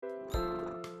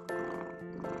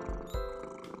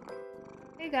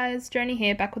Guys, Journey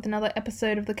here, back with another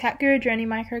episode of the Cat Guru Journey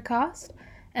Microcast.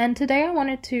 And today I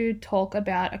wanted to talk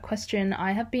about a question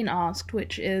I have been asked,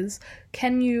 which is,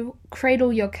 can you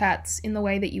cradle your cats in the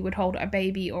way that you would hold a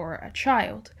baby or a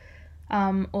child?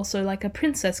 Also like a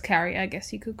princess carry, I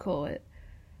guess you could call it.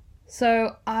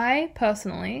 So I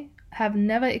personally have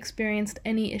never experienced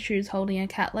any issues holding a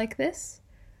cat like this.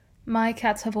 My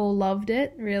cats have all loved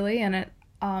it, really, and it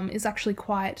is actually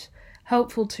quite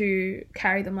helpful to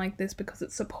carry them like this because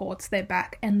it supports their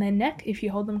back and their neck if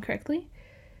you hold them correctly.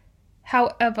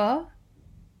 However,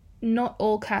 not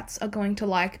all cats are going to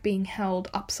like being held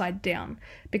upside down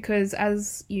because,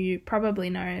 as you probably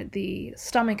know, the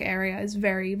stomach area is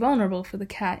very vulnerable for the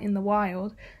cat in the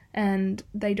wild, and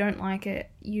they don't like it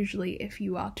usually if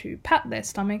you are to pat their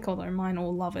stomach, although mine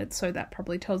all love it, so that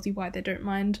probably tells you why they don't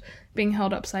mind being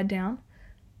held upside down.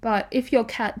 But if your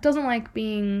cat doesn't like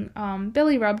being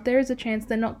belly rubbed, there is a chance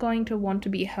they're not going to want to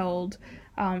be held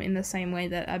in the same way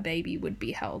that a baby would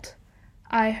be held.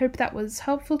 I hope that was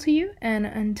helpful to you, and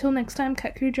until next time,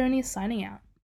 Cat Guru Journey is signing out.